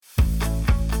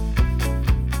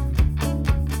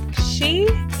She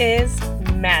is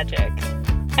magic.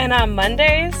 And on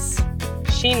Mondays,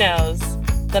 she knows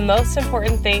the most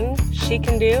important thing she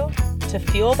can do to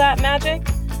fuel that magic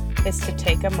is to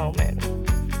take a moment,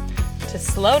 to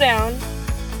slow down,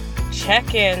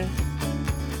 check in,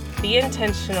 be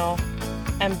intentional,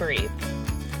 and breathe.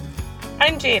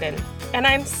 I'm Jaden, and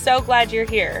I'm so glad you're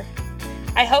here.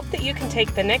 I hope that you can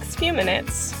take the next few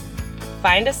minutes,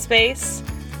 find a space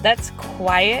that's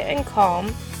quiet and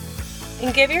calm,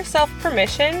 and give yourself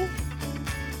permission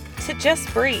to just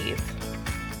breathe,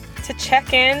 to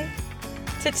check in,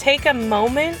 to take a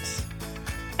moment,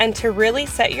 and to really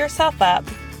set yourself up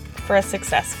for a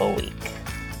successful week.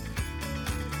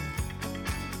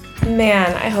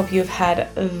 Man, I hope you've had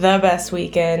the best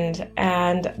weekend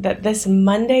and that this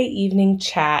Monday evening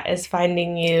chat is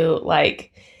finding you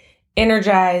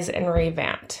energized and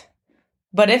revamped.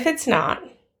 But if it's not,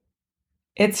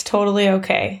 it's totally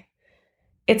okay.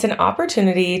 It's an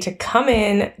opportunity to come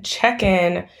in, check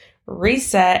in,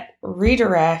 reset,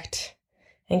 redirect,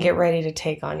 and get ready to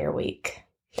take on your week.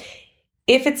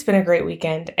 If it's been a great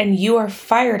weekend and you are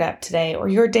fired up today or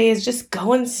your day is just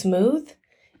going smooth,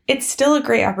 it's still a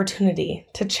great opportunity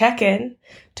to check in,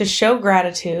 to show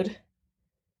gratitude,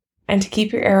 and to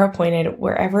keep your arrow pointed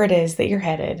wherever it is that you're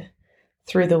headed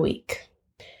through the week.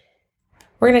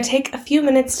 We're going to take a few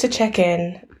minutes to check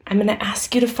in. I'm going to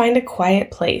ask you to find a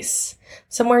quiet place,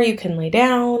 somewhere you can lay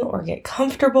down or get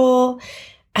comfortable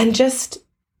and just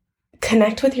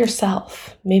connect with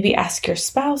yourself. Maybe ask your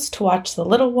spouse to watch the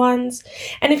little ones.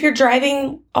 And if you're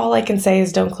driving, all I can say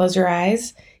is don't close your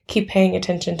eyes. Keep paying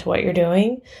attention to what you're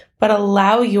doing, but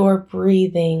allow your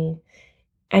breathing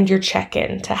and your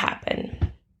check-in to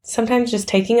happen. Sometimes just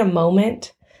taking a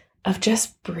moment of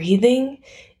just breathing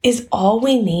is all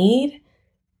we need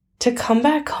to come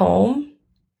back home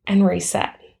and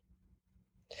reset.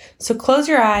 So close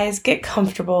your eyes, get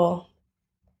comfortable,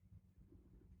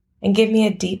 and give me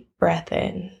a deep breath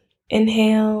in.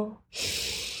 Inhale.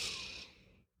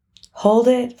 Hold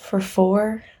it for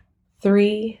 4,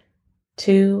 3,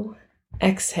 2,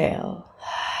 exhale.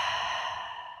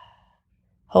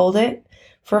 Hold it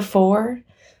for 4,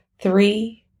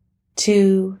 3,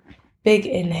 2, big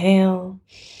inhale.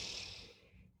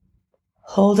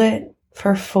 Hold it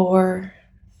for 4,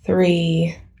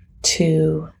 3,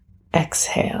 2,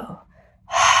 exhale.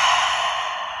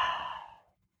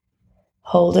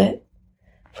 Hold it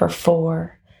for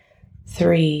 4,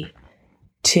 3,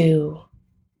 2,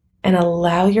 and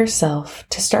allow yourself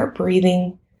to start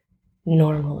breathing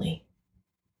normally.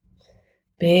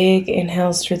 Big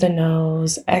inhales through the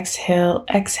nose,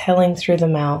 exhaling through the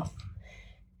mouth.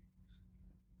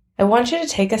 I want you to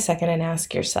take a second and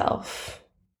ask yourself,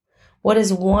 what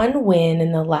is one win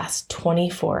in the last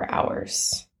 24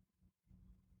 hours?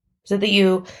 Is it that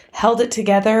you held it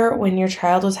together when your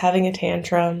child was having a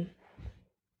tantrum?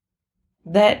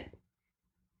 That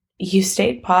you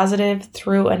stayed positive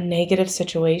through a negative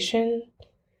situation?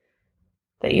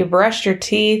 That you brushed your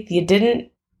teeth, you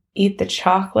didn't eat the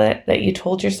chocolate that you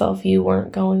told yourself you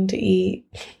weren't going to eat.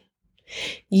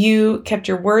 You kept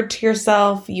your word to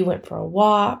yourself, you went for a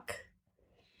walk.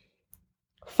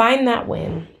 Find that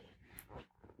win.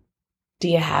 Do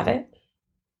you have it?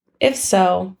 If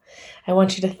so, I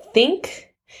want you to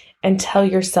think and tell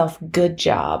yourself good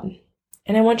job.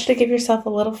 And I want you to give yourself a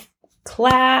little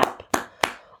clap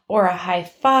or a high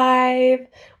five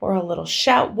or a little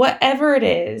shout, whatever it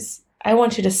is. I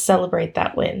want you to celebrate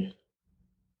that win.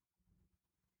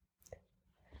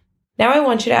 Now I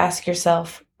want you to ask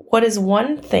yourself, what is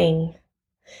one thing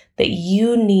that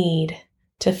you need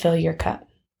to fill your cup,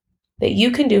 that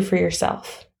you can do for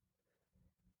yourself?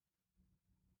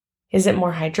 Is it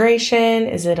more hydration?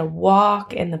 Is it a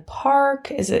walk in the park?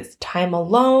 Is it time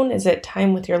alone? Is it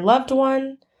time with your loved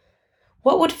one?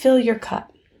 What would fill your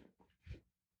cup?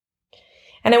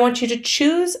 And I want you to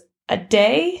choose a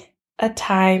day, a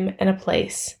time, and a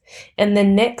place in the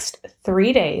next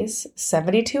 3 days,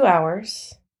 72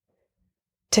 hours,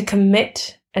 to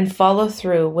commit and follow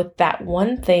through with that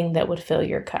one thing that would fill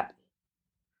your cup.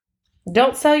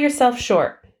 Don't sell yourself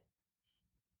short.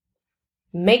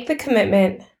 Make the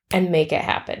commitment and make it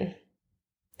happen.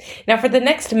 Now for the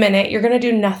next minute, you're going to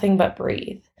do nothing but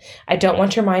breathe. I don't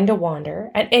want your mind to wander.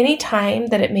 At any time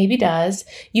that it maybe does,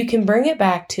 you can bring it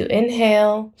back to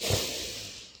inhale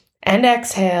and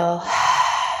exhale.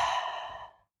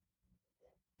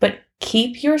 But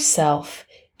keep yourself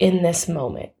in this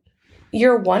moment.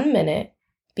 Your 1 minute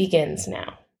begins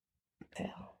now.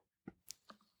 Exhale.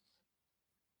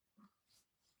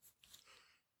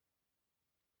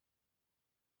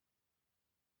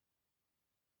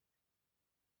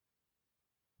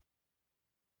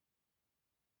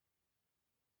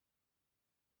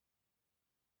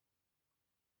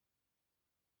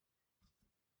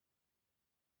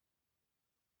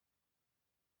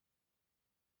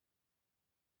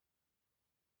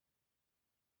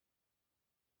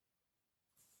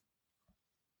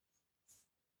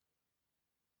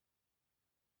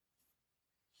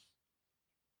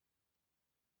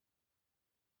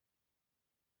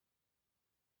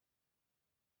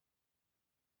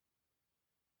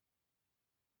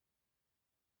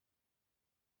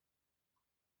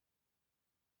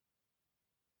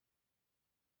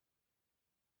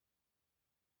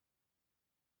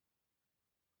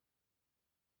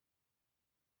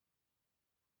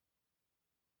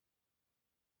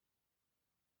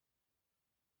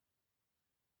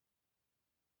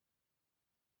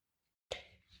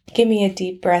 Give me a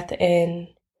deep breath in.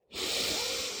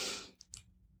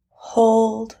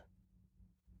 Hold.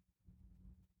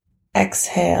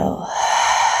 Exhale.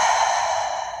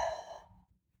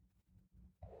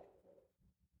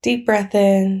 Deep breath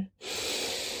in.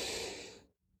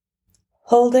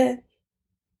 Hold it.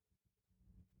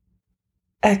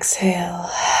 Exhale.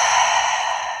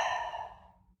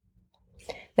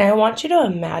 Now I want you to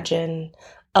imagine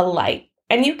a light,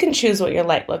 and you can choose what your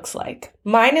light looks like.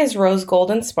 Mine is rose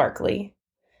gold and sparkly.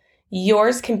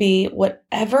 Yours can be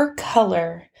whatever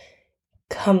color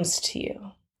comes to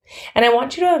you. And I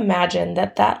want you to imagine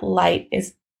that that light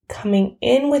is coming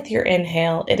in with your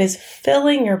inhale. It is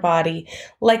filling your body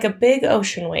like a big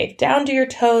ocean wave, down to your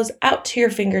toes, out to your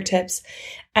fingertips,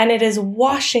 and it is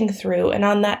washing through. And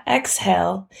on that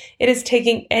exhale, it is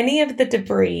taking any of the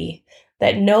debris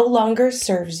that no longer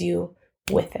serves you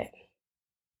with it.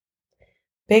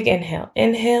 Big inhale.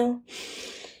 Inhale.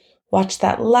 Watch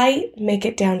that light make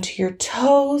it down to your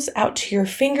toes, out to your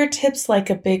fingertips like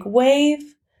a big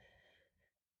wave.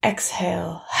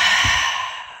 Exhale.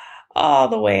 All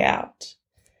the way out.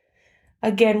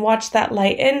 Again, watch that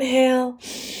light inhale,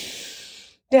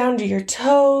 down to your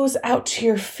toes, out to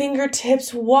your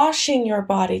fingertips, washing your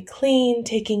body clean,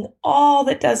 taking all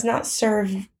that does not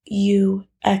serve you.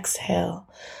 Exhale.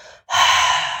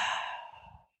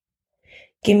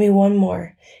 Give me one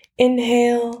more.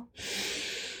 Inhale.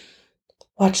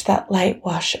 Watch that light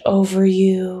wash over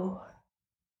you.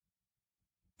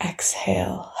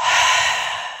 Exhale.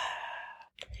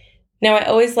 Now, I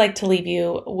always like to leave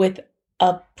you with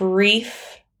a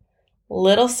brief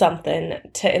little something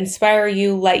to inspire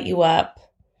you, light you up,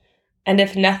 and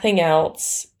if nothing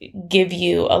else, give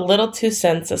you a little 2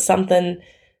 cents of something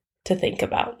to think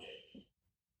about.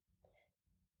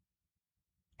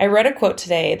 I read a quote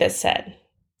today that said,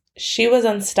 "She was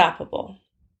unstoppable,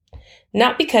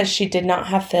 not because she did not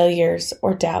have failures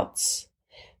or doubts,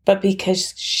 but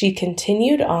because she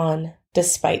continued on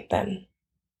despite them."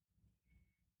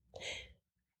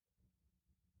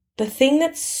 The thing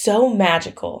that's so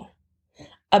magical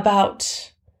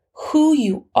about who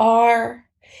you are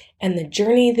and the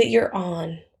journey that you're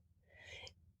on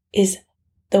is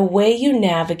the way you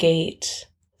navigate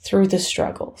through the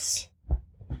struggles.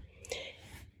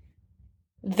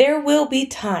 There will be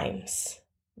times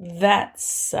that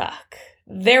suck.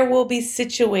 There will be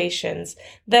situations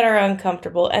that are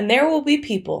uncomfortable, and there will be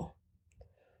people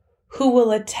who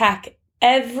will attack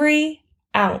every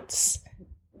ounce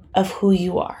of who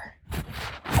you are.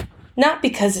 Not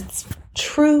because it's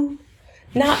true,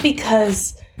 not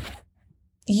because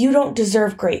you don't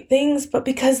deserve great things, but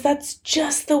because that's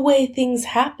just the way things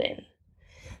happen.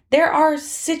 There are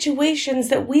situations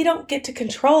that we don't get to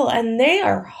control, and they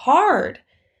are hard.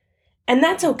 And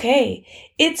that's okay.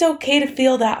 It's okay to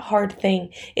feel that hard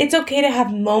thing. It's okay to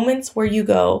have moments where you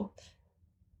go,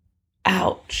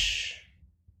 ouch,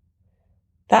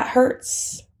 that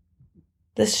hurts.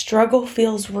 The struggle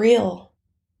feels real.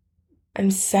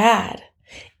 I'm sad.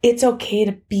 It's okay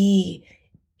to be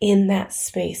in that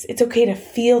space. It's okay to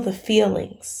feel the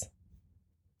feelings.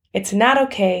 It's not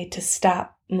okay to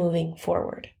stop moving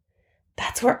forward.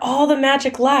 That's where all the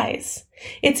magic lies.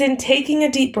 It's in taking a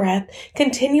deep breath,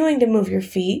 continuing to move your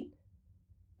feet,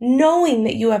 knowing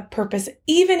that you have purpose,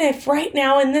 even if right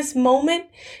now in this moment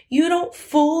you don't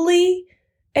fully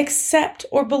accept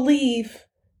or believe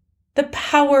the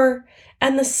power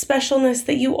and the specialness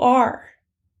that you are.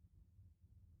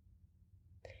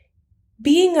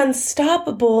 Being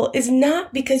unstoppable is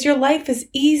not because your life is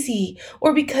easy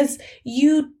or because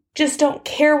you just don't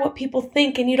care what people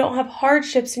think and you don't have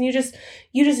hardships and you just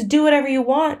do whatever you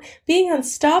want. Being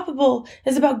unstoppable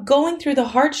is about going through the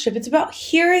hardship. It's about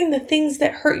hearing the things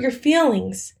that hurt your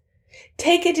feelings.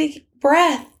 Take a deep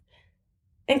breath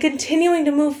and continuing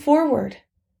to move forward.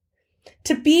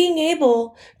 To being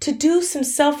able to do some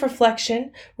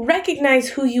self-reflection, recognize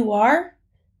who you are,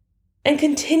 and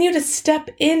continue to step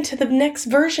into the next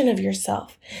version of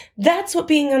yourself. That's what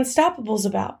being unstoppable is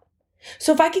about.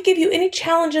 So if I could give you any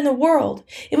challenge in the world,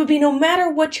 it would be no matter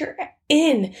what you're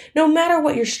in, no matter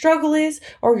what your struggle is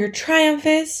or your triumph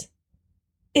is,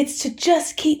 it's to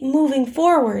just keep moving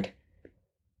forward.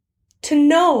 To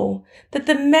know that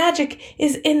the magic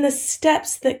is in the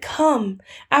steps that come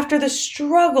after the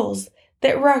struggles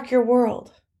that rock your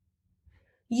world.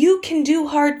 You can do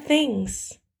hard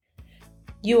things.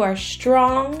 You are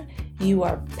strong. You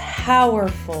are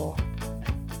powerful.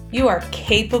 You are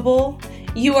capable.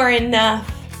 You are enough.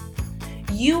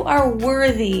 You are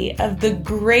worthy of the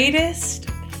greatest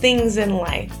things in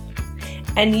life.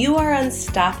 And you are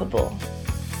unstoppable.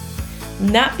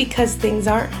 Not because things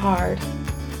aren't hard,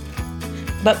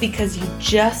 but because you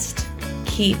just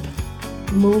keep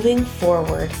moving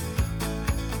forward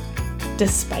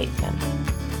despite them.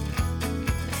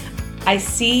 I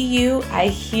see you, I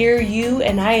hear you,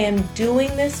 and I am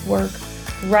doing this work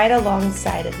right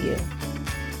alongside of you.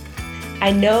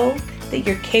 I know that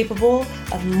you're capable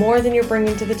of more than you're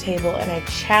bringing to the table, and I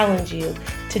challenge you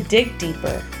to dig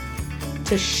deeper,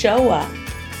 to show up,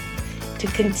 to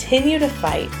continue to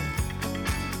fight,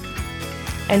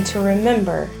 and to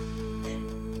remember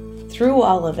through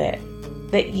all of it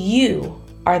that you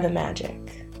are the magic.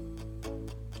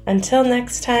 Until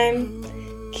next time,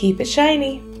 keep it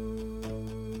shiny.